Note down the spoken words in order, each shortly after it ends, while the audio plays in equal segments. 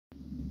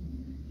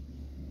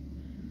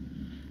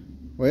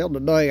Well,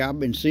 today I've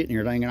been sitting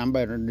here thinking I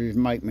better just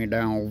make me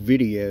down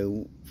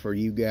video for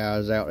you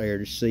guys out there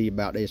to see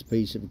about this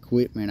piece of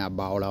equipment I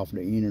bought off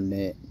the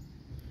internet.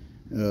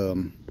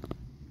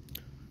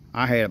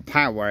 I had a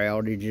power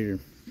outage a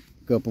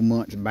couple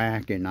months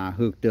back, and I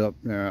hooked up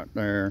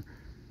their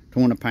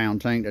 20-pound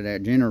tank to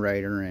that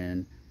generator,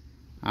 and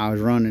I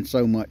was running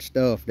so much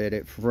stuff that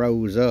it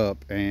froze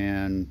up,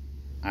 and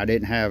I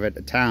didn't have at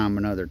the time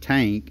another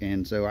tank,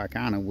 and so I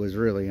kind of was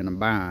really in a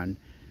bind.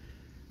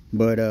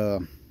 But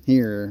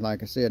here,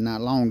 like I said,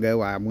 not long ago,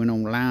 I went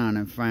online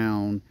and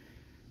found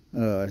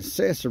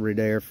accessory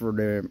there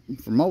for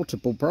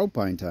multiple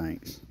propane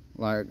tanks.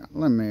 Like, I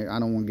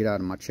don't want to get out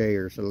of my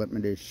chair, so let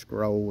me just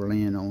scroll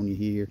in on you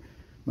here.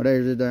 But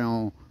there's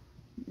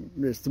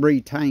this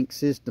 3-tank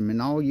system, and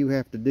all you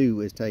have to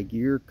do is take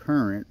your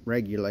current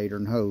regulator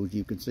and hose,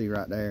 you can see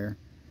right there,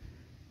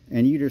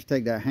 and you just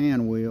take that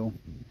hand wheel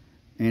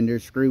and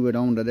just screw it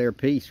onto their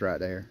piece right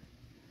there,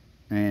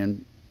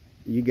 and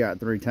you got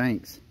 3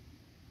 tanks.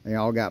 They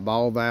all got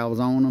ball valves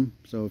on them,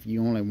 so if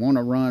you only want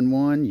to run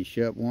one, you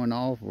shut one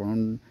off,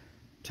 run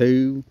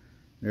 2.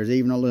 There's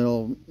even a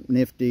little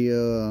nifty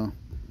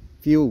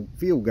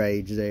fuel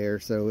gauge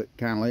there, so it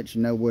kind of lets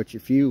you know what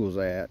your fuel's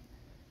at.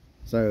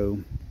 So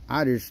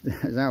I just,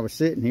 as I was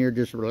sitting here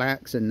just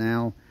relaxing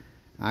now,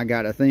 I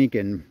got to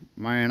thinking,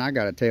 man, I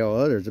got to tell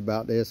others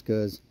about this,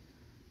 because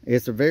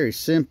it's a very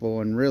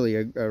simple and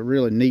really a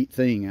really neat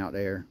thing out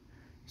there.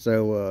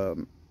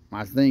 So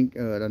I think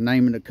the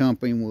name of the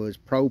company was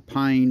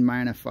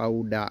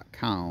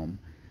propanemanifold.com,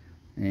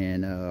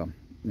 and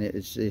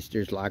it's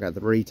just like a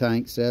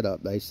 3-tank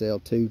setup. They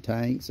sell 2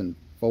 tanks and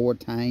 4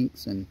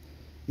 tanks and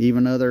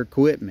even other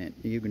equipment.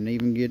 You can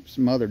even get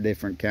some other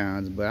different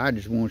kinds, but I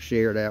just want to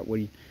share that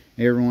with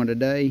everyone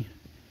today.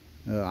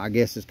 I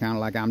guess it's kind of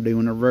like I'm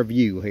doing a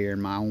review here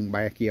in my own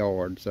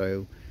backyard.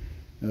 So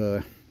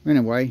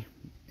anyway,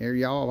 there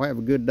y'all have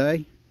a good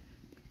day.